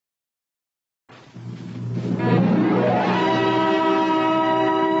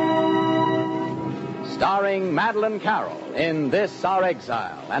starring Madeline Carroll in This Our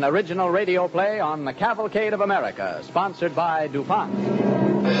Exile, an original radio play on the Cavalcade of America, sponsored by DuPont.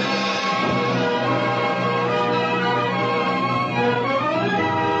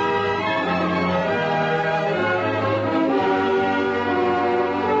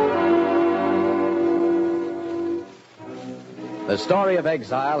 The story of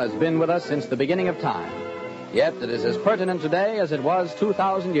Exile has been with us since the beginning of time. Yet it is as pertinent today as it was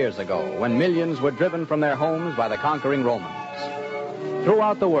 2,000 years ago, when millions were driven from their homes by the conquering Romans.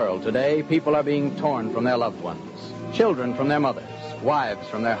 Throughout the world today, people are being torn from their loved ones, children from their mothers, wives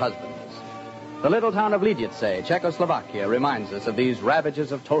from their husbands. The little town of Lidice, Czechoslovakia, reminds us of these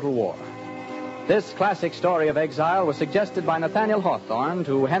ravages of total war. This classic story of exile was suggested by Nathaniel Hawthorne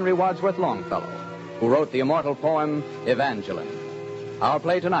to Henry Wadsworth Longfellow, who wrote the immortal poem, Evangeline. Our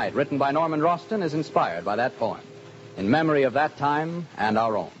play tonight, written by Norman Roston, is inspired by that poem, in memory of that time and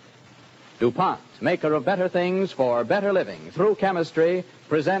our own. DuPont, maker of better things for better living through chemistry,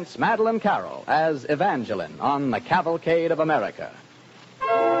 presents Madeline Carroll as Evangeline on the Cavalcade of America.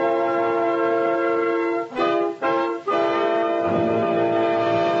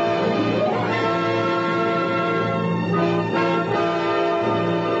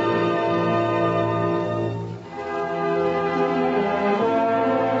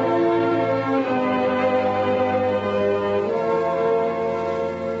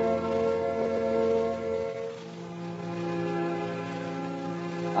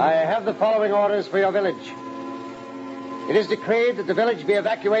 I have the following orders for your village. It is decreed that the village be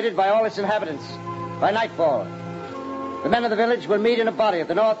evacuated by all its inhabitants by nightfall. The men of the village will meet in a body at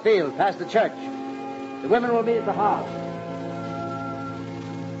the north field, past the church. The women will meet at the house.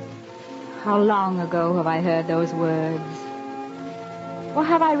 How long ago have I heard those words? Or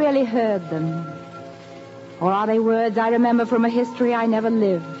have I really heard them? Or are they words I remember from a history I never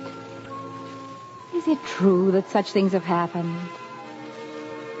lived? Is it true that such things have happened?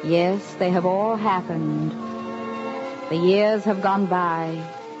 Yes, they have all happened. The years have gone by.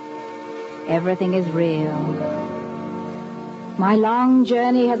 Everything is real. My long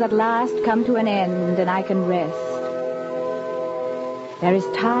journey has at last come to an end, and I can rest. There is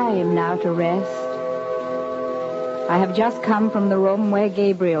time now to rest. I have just come from the room where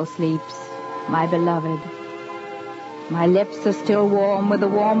Gabriel sleeps, my beloved. My lips are still warm with the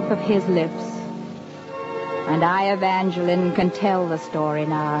warmth of his lips. And I, Evangeline, can tell the story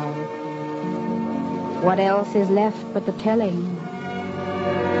now. What else is left but the telling?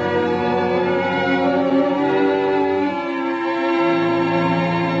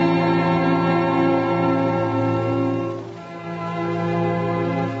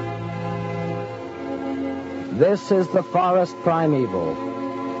 This is the forest primeval.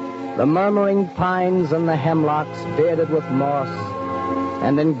 The murmuring pines and the hemlocks bearded with moss,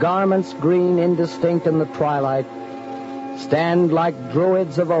 and in garments green indistinct in the twilight, stand like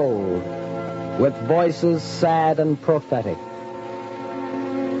druids of old, with voices sad and prophetic.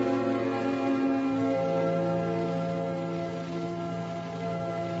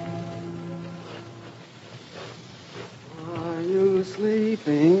 Are you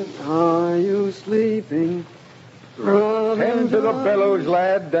sleeping? Are you sleeping? Tend to the bellows,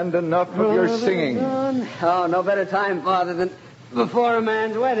 lad, and enough of your singing. Oh, no better time, Father, than before a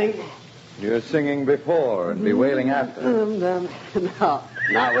man's wedding. You're singing before and bewailing after. No,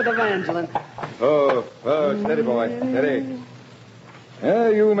 not with Evangeline. Oh, steady, boy, steady.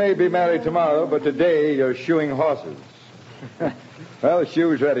 You may be married tomorrow, but today you're shoeing horses. Well, the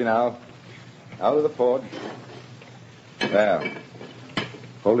shoe's ready now. Out of the forge. There.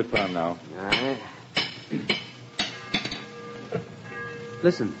 Hold it firm now. All right.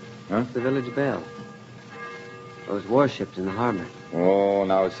 Listen. Huh? The village bell. Those warships in the harbor. Oh,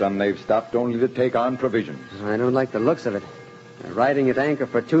 now, son, they've stopped only to take on provisions. I don't like the looks of it. They're riding at anchor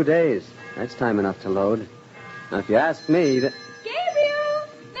for 2 days. That's time enough to load. Now, if you ask me... Gabriel!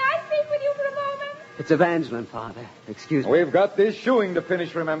 May I speak with you for a moment? It's Evangeline, Father. Excuse me. We've got this shoeing to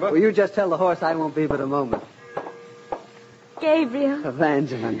finish, remember? Will you just tell the horse I won't be but a moment? Gabriel.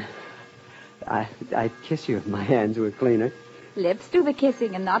 Evangeline. I'd kiss you if my hands were cleaner. Lips do the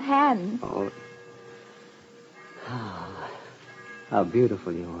kissing and not hands. Oh, how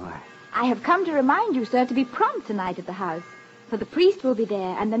beautiful you are. I have come to remind you, sir, to be prompt tonight at the house. For the priest will be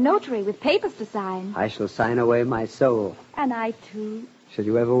there, and the notary with papers to sign. I shall sign away my soul. And I, too. Shall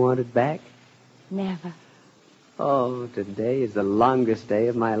you ever want it back? Never. Oh, today is the longest day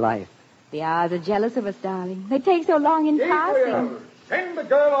of my life. The hours are jealous of us, darling. They take so long in passing. Send the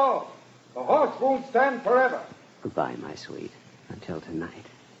girl off. The horse won't stand forever. Goodbye, my sweet. Until tonight.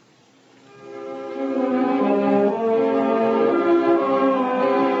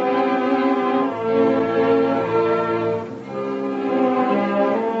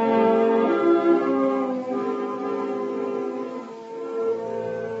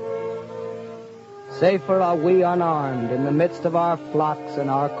 safer are we unarmed in the midst of our flocks and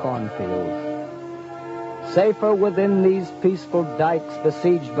our cornfields. Safer within these peaceful dikes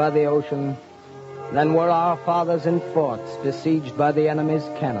besieged by the ocean than were our fathers in forts besieged by the enemy's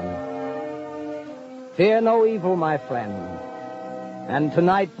cannon. Fear no evil, my friend, and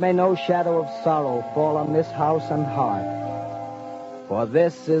tonight may no shadow of sorrow fall on this house and heart, for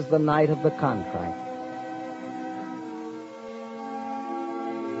this is the night of the contract.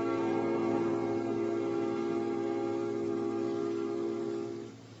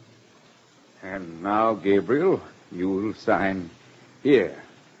 And now, Gabriel, you'll sign here,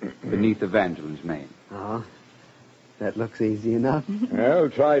 beneath Evangeline's name. Oh, that looks easy enough. I'll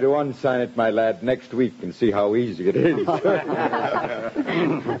try to unsign it, my lad, next week and see how easy it is.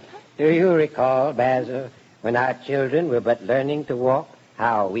 Do you recall, Basil, when our children were but learning to walk,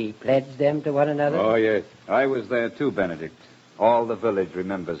 how we pledged them to one another? Oh, yes. I was there, too, Benedict. All the village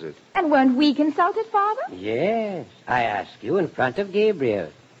remembers it. And weren't we consulted, Father? Yes. I asked you in front of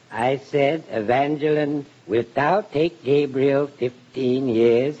Gabriel. I said, Evangeline, wilt thou take Gabriel 15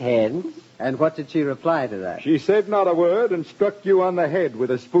 years hence? And what did she reply to that? She said not a word and struck you on the head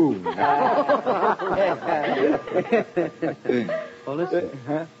with a spoon. Oh, listen.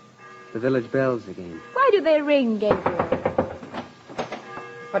 The village bells again. Why do they ring, Gabriel?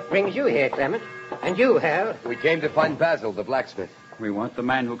 What brings you here, Clement? And you, Hal? We came to find Basil, the blacksmith. We want the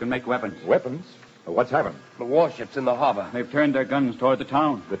man who can make weapons. Weapons? What's happened? The warships in the harbor. They've turned their guns toward the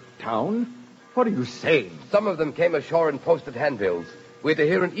town. The town? What are you saying? Some of them came ashore and posted handbills. We're to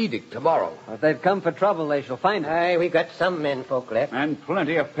hear an edict tomorrow. If they've come for trouble, they shall find it. Aye, we've got some men folk left. And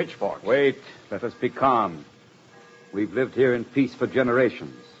plenty of pitchforks. Wait. Let us be calm. We've lived here in peace for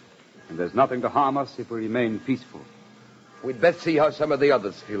generations. And there's nothing to harm us if we remain peaceful. We'd best see how some of the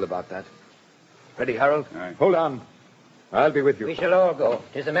others feel about that. Ready, Harold? All right. Hold on. I'll be with you. We shall all go.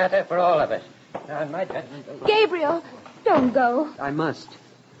 'Tis a matter for all of us. On my judgment. Gabriel, don't go. I must.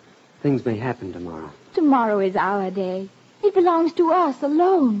 Things may happen tomorrow. Tomorrow is our day. It belongs to us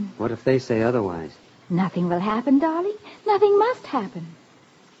alone. What if they say otherwise? Nothing will happen, darling. Nothing must happen.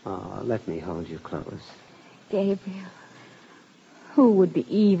 Oh, let me hold you close. Gabriel, who would be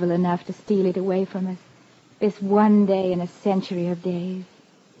evil enough to steal it away from us? This one day in a century of days.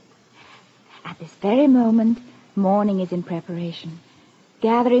 At this very moment, morning is in preparation,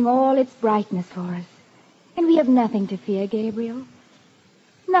 gathering all its brightness for us. And we have nothing to fear, Gabriel.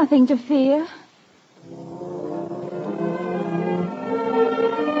 Nothing to fear.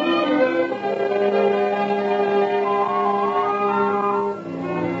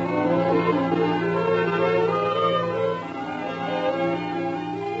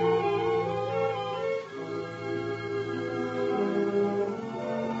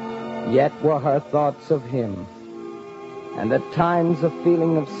 Yet were her thoughts of him, and at times a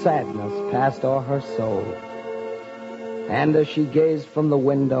feeling of sadness passed o'er her soul. And as she gazed from the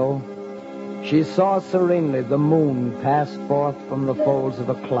window, she saw serenely the moon pass forth from the folds of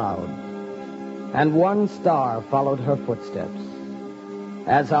a cloud, and one star followed her footsteps,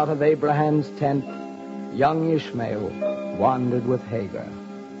 as out of Abraham's tent young Ishmael wandered with Hagar.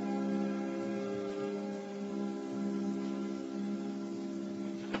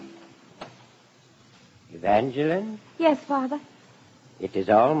 Evangeline, Yes, Father. it is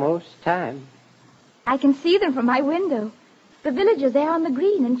almost time. I can see them from my window. The villagers there on the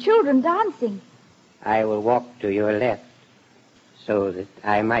green and children dancing. I will walk to your left so that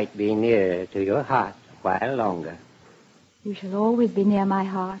I might be nearer to your heart a while longer. You shall always be near my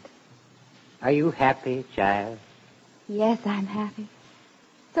heart. Are you happy, child? Yes, I'm happy.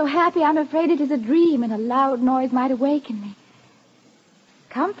 So happy I'm afraid it is a dream and a loud noise might awaken me.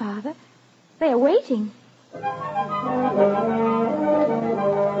 Come, Father. They are waiting.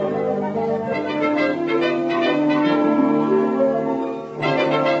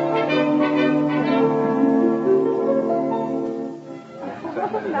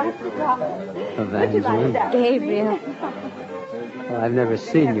 Evangeline. Gabriel. Well, I've never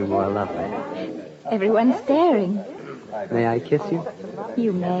seen you more lovely. Everyone's staring. May I kiss you?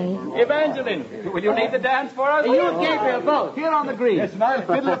 You may. Evangeline, will you lead the dance for us? You and Gabriel both. Here on the green. Yes, and I'll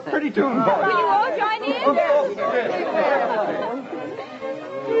fiddle a pretty tune for Will you. you all join in?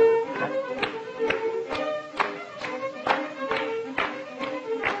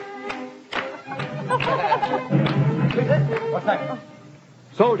 What's that?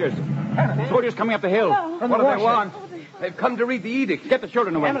 Soldiers. Soldiers coming up the hill. What do they want? They've come to read the edict. Get the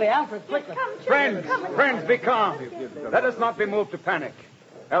children away. Emily, Alfred, quickly. Friends, be calm. Let us not be moved to panic,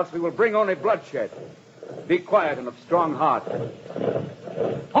 else we will bring only bloodshed. Be quiet and of strong heart.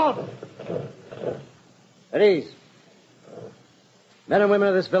 Halt! At ease. Men and women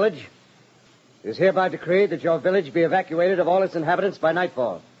of this village, It is hereby decreed that your village be evacuated of all its inhabitants by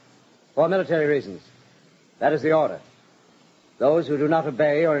nightfall, for military reasons. That is the order. Those who do not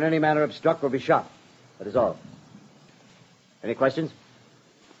obey or in any manner obstruct will be shot. That is all. Any questions?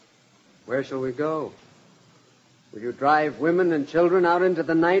 Where shall we go? Will you drive women and children out into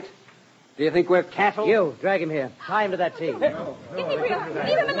the night? Do you think we're cattle? You, drag him here. Tie him to that team. Gabriel, leave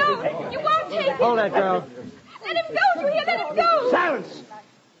him alone. You won't take him. Hold that girl. Let him go, do you hear? Let him go. Silence!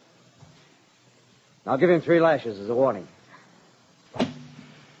 I'll give him 3 lashes as a warning.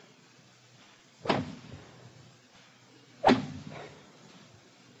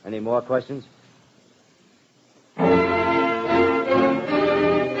 Any more questions?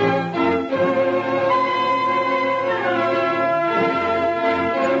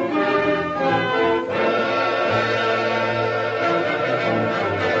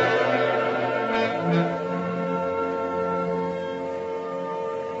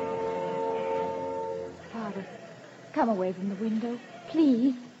 Father, come away from the window,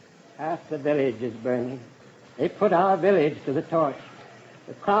 please. Half the village is burning. They put our village to the torch.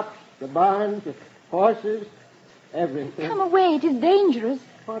 The crops, the barns, the horses, everything. Come away. It is dangerous.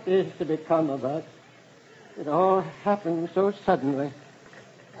 What is to become of us? It all happened so suddenly.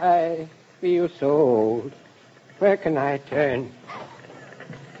 I feel so old. Where can I turn?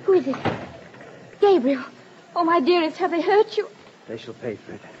 Who is it? Gabriel. Oh, my dearest, have they hurt you? They shall pay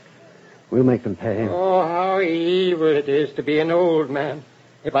for it. We'll make them pay. Oh, how evil it is to be an old man.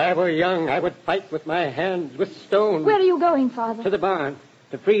 If I were young, I would fight with my hands, with stones. Where are you going, Father? To the barn,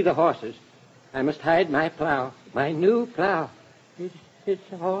 to free the horses. I must hide my plow, my new plow.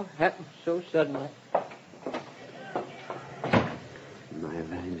 It's all happened so suddenly. My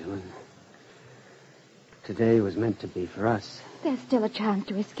Evangeline. Today was meant to be for us. There's still a chance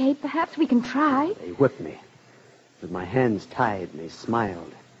to escape. Perhaps we can try. They whipped me. With my hands tied, and they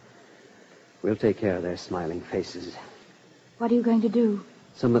smiled. We'll take care of their smiling faces. What are you going to do?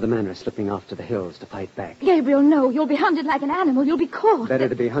 Some of the men are slipping off to the hills to fight back. Gabriel, no. You'll be hunted like an animal. You'll be caught. Better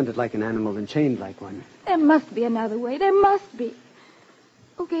to be hunted like an animal than chained like one. There must be another way. There must be.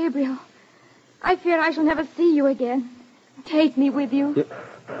 Oh, Gabriel, I fear I shall never see you again. Take me with you.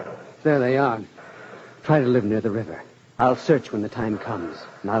 There they are. Try to live near the river. I'll search when the time comes,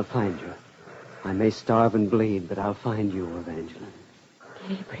 and I'll find you. I may starve and bleed, but I'll find you, Evangeline.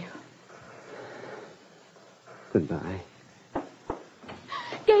 Gabriel. Goodbye.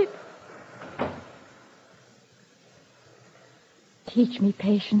 Gabriel. Teach me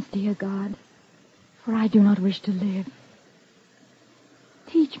patience, dear God, for I do not wish to live.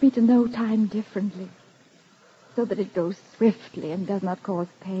 Teach me to know time differently, so that it goes swiftly and does not cause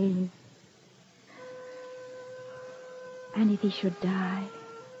pain. And if he should die,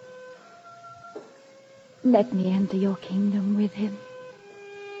 let me enter your kingdom with him.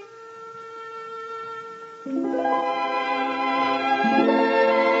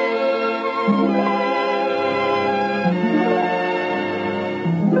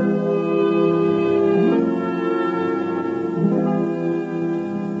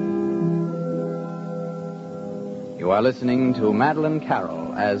 You are listening to Madeline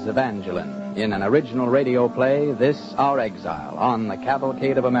Carroll as Evangeline in an original radio play, This Our Exile, on the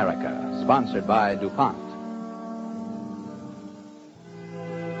Cavalcade of America, sponsored by DuPont.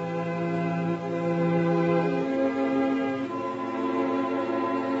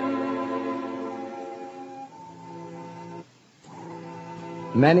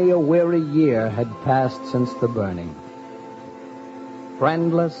 Many a weary year had passed since the burning.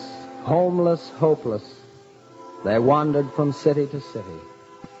 Friendless, homeless, hopeless, they wandered from city to city,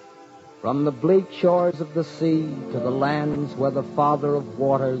 from the bleak shores of the sea to the lands where the Father of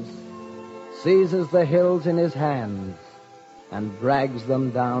waters seizes the hills in his hands and drags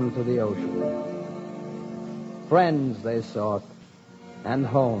them down to the ocean. Friends they sought, and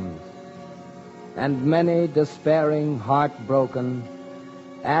homes, and many, despairing, heartbroken,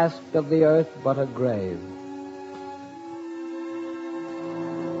 asked of the earth but a grave.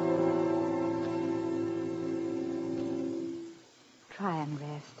 Try and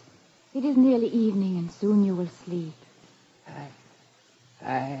rest. It is nearly evening, and soon you will sleep.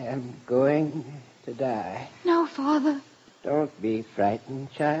 I am going to die. No, Father. Don't be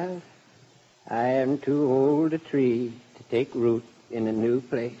frightened, child. I am too old a tree to take root in a new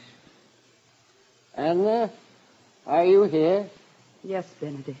place. Anna, are you here? Yes,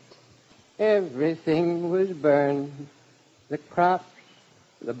 Benedict. Everything was burned. The crops,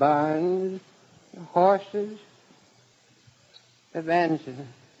 the barns, the horses. Evangeline,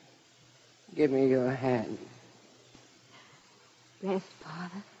 give me your hand. Rest,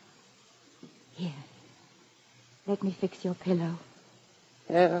 Father. Here. Let me fix your pillow.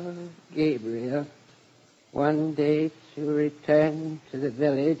 tell Gabriel one day to return to the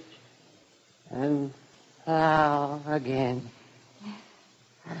village and plow again.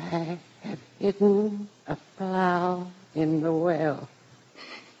 I have hidden a plow in the well.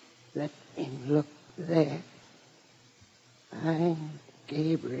 Let him look there. Find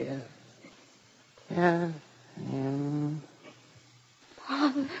Gabriel. Tell him.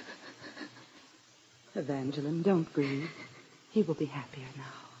 Father. Evangeline, don't grieve. He will be happier now.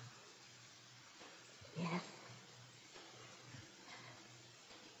 Yes.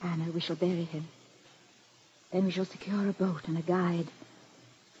 Anna, we shall bury him. Then we shall secure a boat and a guide.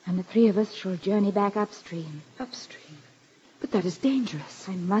 And the three of us shall journey back upstream. Upstream? But that is dangerous.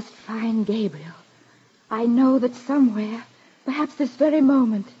 I must find Gabriel. I know that somewhere, perhaps this very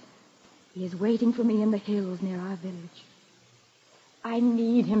moment, he is waiting for me in the hills near our village. I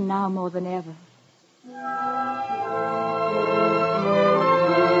need him now more than ever.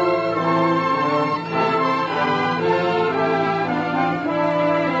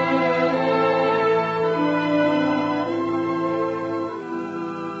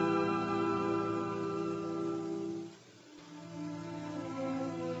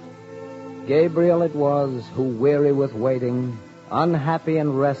 Gabriel it was who, weary with waiting, unhappy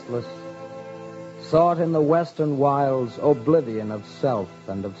and restless, sought in the western wilds oblivion of self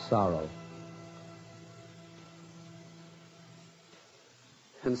and of sorrow.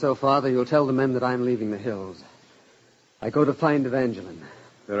 And so, Father, you'll tell the men that I'm leaving the hills. I go to find Evangeline.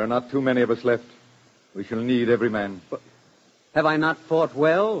 There are not too many of us left. We shall need every man. But have I not fought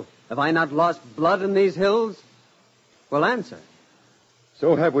well? Have I not lost blood in these hills? Well, answer.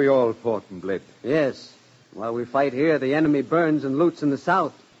 So have we all fought and bled. Yes. While we fight here, the enemy burns and loots in the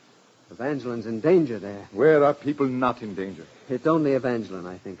south. Evangeline's in danger there. Where are people not in danger? It's only Evangeline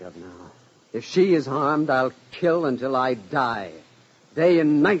I think of now. If she is harmed, I'll kill until I die. Day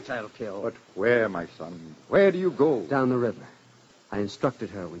and night I'll kill. But where, my son? Where do you go? Down the river. I instructed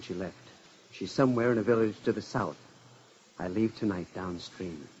her when she left. She's somewhere in a village to the south. I leave tonight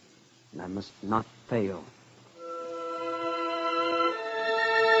downstream. And I must not fail.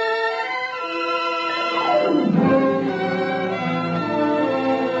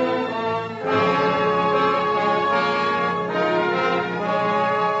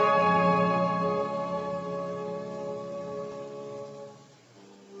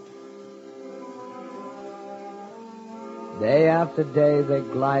 Day after day they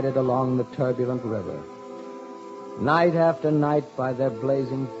glided along the turbulent river. Night after night by their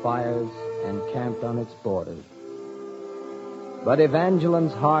blazing fires and camped on its borders. But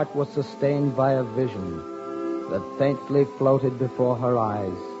Evangeline's heart was sustained by a vision that faintly floated before her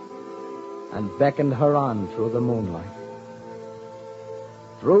eyes and beckoned her on through the moonlight.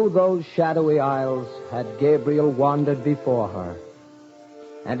 Through those shadowy aisles had Gabriel wandered before her,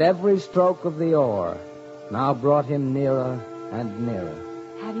 and every stroke of the oar now brought him nearer and nearer.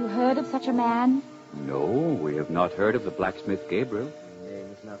 Have you heard of such a man? No, we have not heard of the blacksmith Gabriel. His name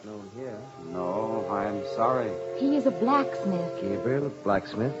is not known here. No, I am sorry. He is a blacksmith. Gabriel,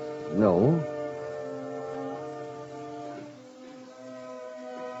 blacksmith? No.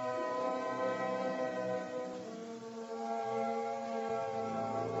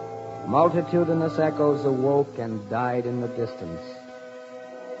 Multitudinous echoes awoke and died in the distance.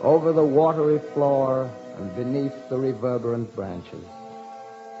 Over the watery floor and beneath the reverberant branches.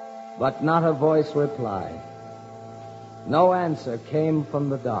 But not a voice replied. No answer came from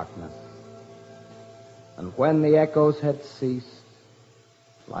the darkness. And when the echoes had ceased,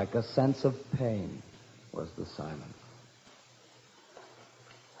 like a sense of pain was the silence.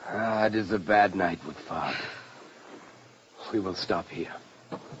 It is a bad night with fog. We will stop here.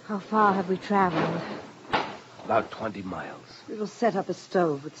 How far have we traveled? About 20 miles. We will set up a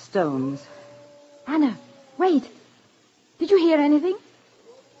stove with stones. Anna, wait. Did you hear anything?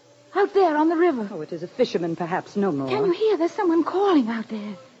 Out there on the river. Oh, it is a fisherman, perhaps, no more. Can you hear? There's someone calling out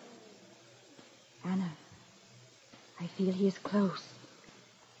there. Anna, I feel he is close.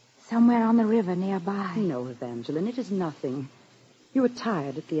 Somewhere on the river nearby. No, Evangeline, it is nothing. You were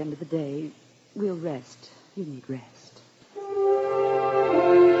tired at the end of the day. We'll rest. You need rest.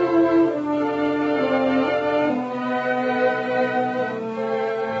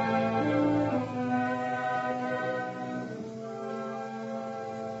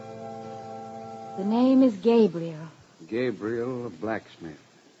 The name is Gabriel. Gabriel, a blacksmith.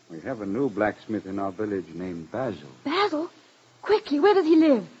 We have a new blacksmith in our village named Basil. Basil? Quickly, where does he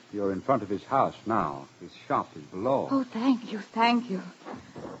live? You're in front of his house now. His shop is below. Oh, thank you, thank you.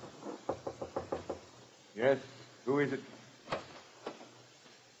 Yes, who is it?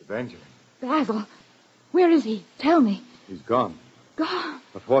 Evangeline. Basil, where is he? Tell me. He's gone. Gone.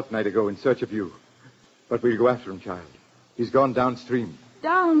 a fortnight ago in search of you. But we'll go after him, child. He's gone downstream.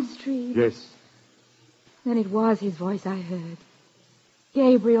 Downstream? Yes. Then it was his voice I heard.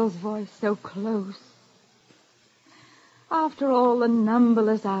 Gabriel's voice, so close. After all the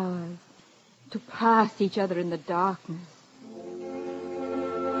numberless hours, to pass each other in the darkness.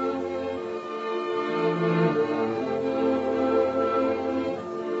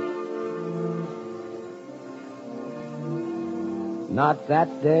 Not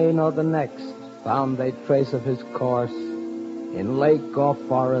that day nor the next found they trace of his course in lake or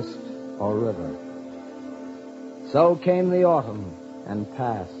forest or river. So came the autumn and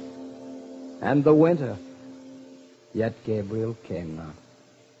passed, and the winter, yet Gabriel came not.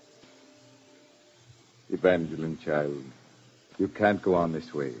 Evangeline, child, you can't go on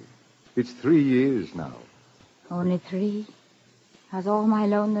this way. It's 3 years now. Only 3? Has all my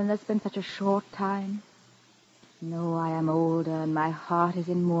loneliness been such a short time? No, I am older, and my heart is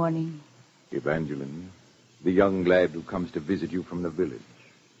in mourning. Evangeline, the young lad who comes to visit you from the village.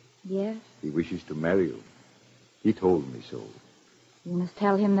 Yes? He wishes to marry you. He told me so. You must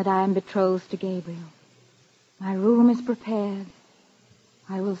tell him that I am betrothed to Gabriel. My room is prepared.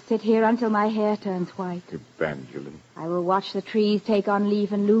 I will sit here until my hair turns white. Evangeline. I will watch the trees take on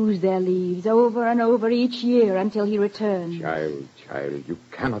leaf and lose their leaves over and over each year until he returns. Child, you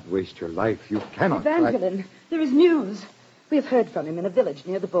cannot waste your life. You cannot. Evangeline, there is news. We have heard from him in a village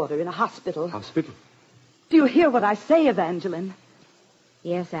near the border, in a hospital. Hospital? Do you hear what I say, Evangeline?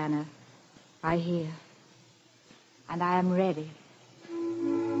 Yes, Anna. I hear. And I am ready.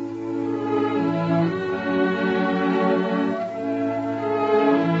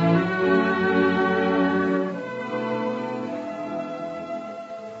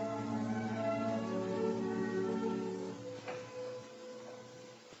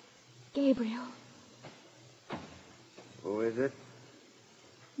 Gabriel. Who is it?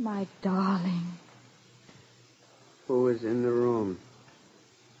 My darling. Who is in the room?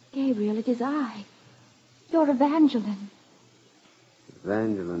 Gabriel, it is I. Your Evangeline.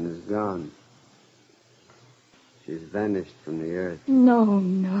 Evangeline is gone. She's vanished from the earth. No.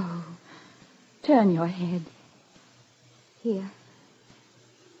 Turn your head. Here.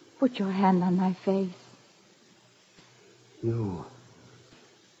 Put your hand on my face. You.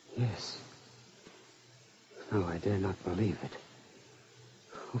 Yes. No, I dare not believe it.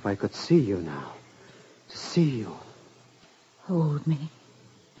 If I could see you now. To see you. Hold me.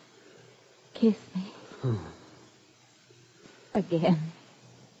 Kiss me. Again.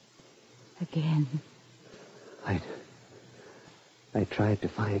 I tried to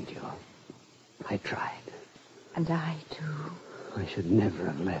find you. I tried. And I, too. I should never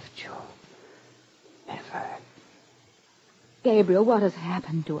have left you. Never. Gabriel, what has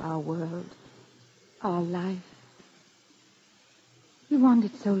happened to our world? Our life? We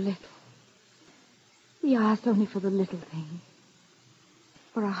wanted so little. We asked only for the little things.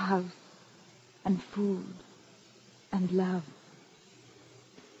 For a house and food and love.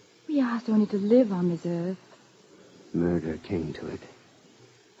 We asked only to live on this earth. Murder came to it.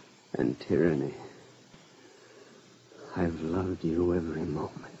 And tyranny. I've loved you every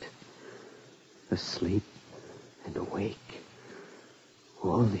moment. Asleep and awake.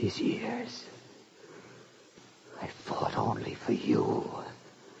 All these years. I fought only for you.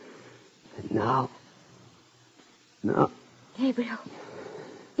 And now...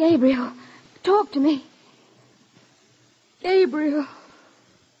 Gabriel, talk to me. Gabriel.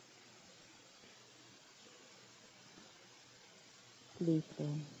 Sleep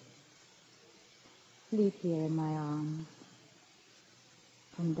then. Sleep here in my arms.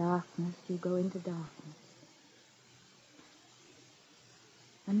 From darkness you go into darkness.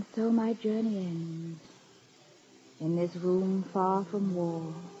 And so my journey ends. In this room far from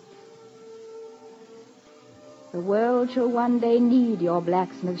war. The world shall one day need your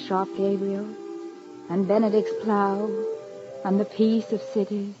blacksmith shop, Gabriel, and Benedict's plow, and the peace of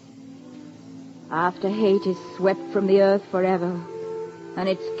cities. After hate is swept from the earth forever, and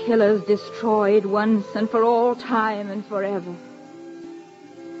its killers destroyed once and for all time and forever.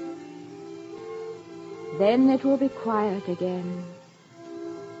 Then it will be quiet again,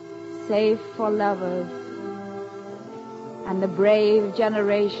 safe for lovers and the brave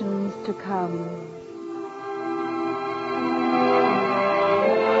generations to come.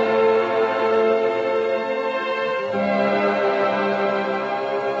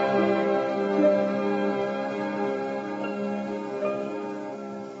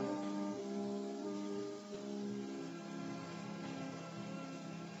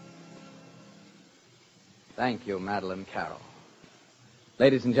 Thank you, Madeline Carroll.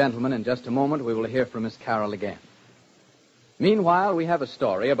 Ladies and gentlemen, in just a moment we will hear from Miss Carroll again. Meanwhile, we have a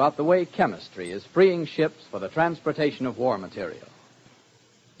story about the way chemistry is freeing ships for the transportation of war material.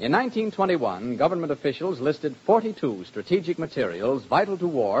 In 1921, government officials listed 42 strategic materials vital to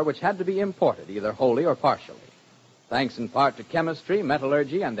war which had to be imported, either wholly or partially. Thanks in part to chemistry,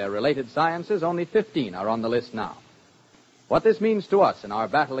 metallurgy, and their related sciences, only 15 are on the list now. What this means to us in our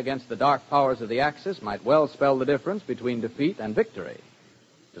battle against the dark powers of the Axis might well spell the difference between defeat and victory.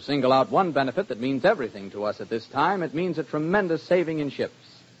 To single out one benefit that means everything to us at this time, it means a tremendous saving in ships.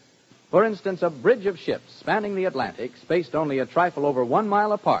 For instance, a bridge of ships spanning the Atlantic, spaced only a trifle over 1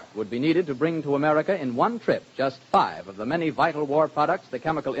 mile apart, would be needed to bring to America in one trip just 5 of the many vital war products the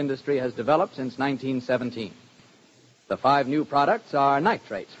chemical industry has developed since 1917. The 5 new products are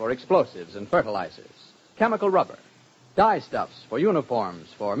nitrates for explosives and fertilizers, chemical rubber, dye-stuffs for uniforms,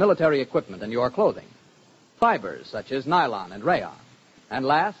 for military equipment and your clothing, fibers such as nylon and rayon, and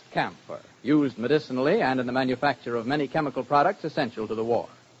last, camphor, used medicinally and in the manufacture of many chemical products essential to the war.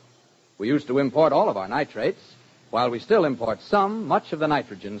 We used to import all of our nitrates. While we still import some, much of the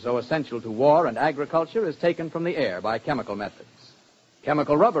nitrogen so essential to war and agriculture is taken from the air by chemical methods.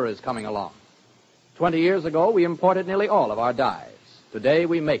 Chemical rubber is coming along. 20 years ago, we imported nearly all of our dyes. Today,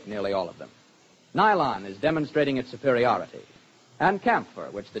 we make nearly all of them. Nylon is demonstrating its superiority. And camphor,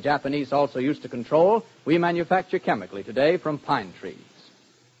 which the Japanese also used to control, we manufacture chemically today from pine trees.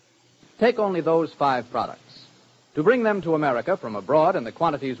 Take only those 5 products. To bring them to America from abroad in the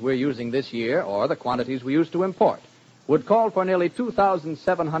quantities we're using this year, or the quantities we used to import, would call for nearly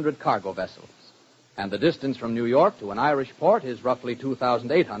 2,700 cargo vessels. And the distance from New York to an Irish port is roughly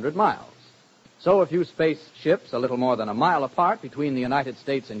 2,800 miles. So if you space ships a little more than a mile apart between the United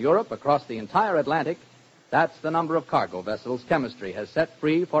States and Europe across the entire Atlantic, that's the number of cargo vessels chemistry has set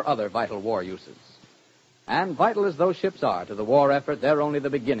free for other vital war uses. And vital as those ships are to the war effort, they're only the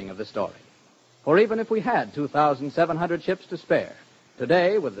beginning of the story. For even if we had 2,700 ships to spare,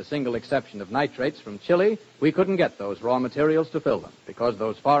 today, with the single exception of nitrates from Chile, we couldn't get those raw materials to fill them, because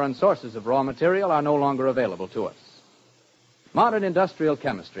those foreign sources of raw material are no longer available to us. Modern industrial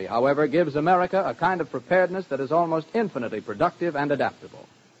chemistry, however, gives America a kind of preparedness that is almost infinitely productive and adaptable,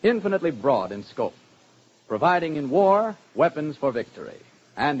 infinitely broad in scope, providing in war weapons for victory,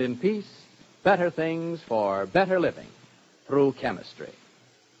 and in peace better things for better living through chemistry.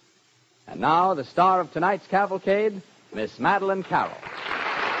 And now, the star of tonight's cavalcade, Miss Madeline Carroll.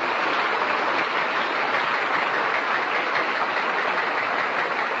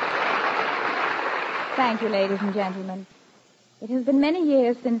 Thank you, ladies and gentlemen. It has been many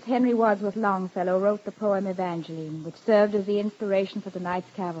years since Henry Wadsworth Longfellow wrote the poem Evangeline, which served as the inspiration for tonight's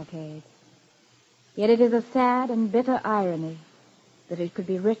cavalcade. Yet it is a sad and bitter irony that it could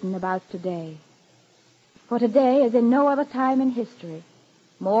be written about today. For today, as in no other time in history,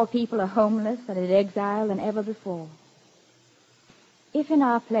 more people are homeless and in exile than ever before. If in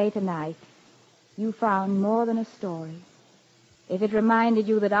our play tonight you found more than a story, if it reminded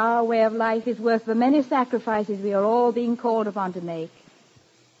you that our way of life is worth the many sacrifices we are all being called upon to make,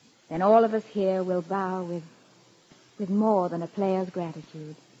 then all of us here will bow with more than a player's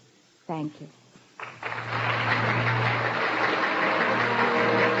gratitude. Thank you.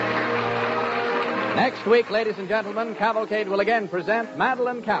 Next week, ladies and gentlemen, Cavalcade will again present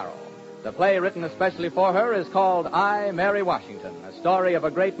Madeline Carroll. The play written especially for her is called I, Mary Washington, a story of a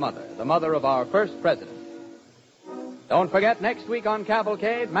great mother, the mother of our first president. Don't forget, next week on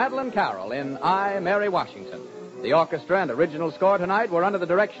Cavalcade, Madeline Carroll in I, Mary Washington. The orchestra and original score tonight were under the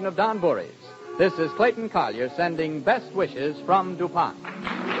direction of Don Voorhees. This is Clayton Collier sending best wishes from DuPont.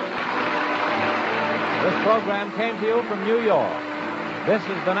 This program came to you from New York. This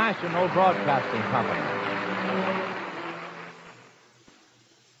is the National Broadcasting Company.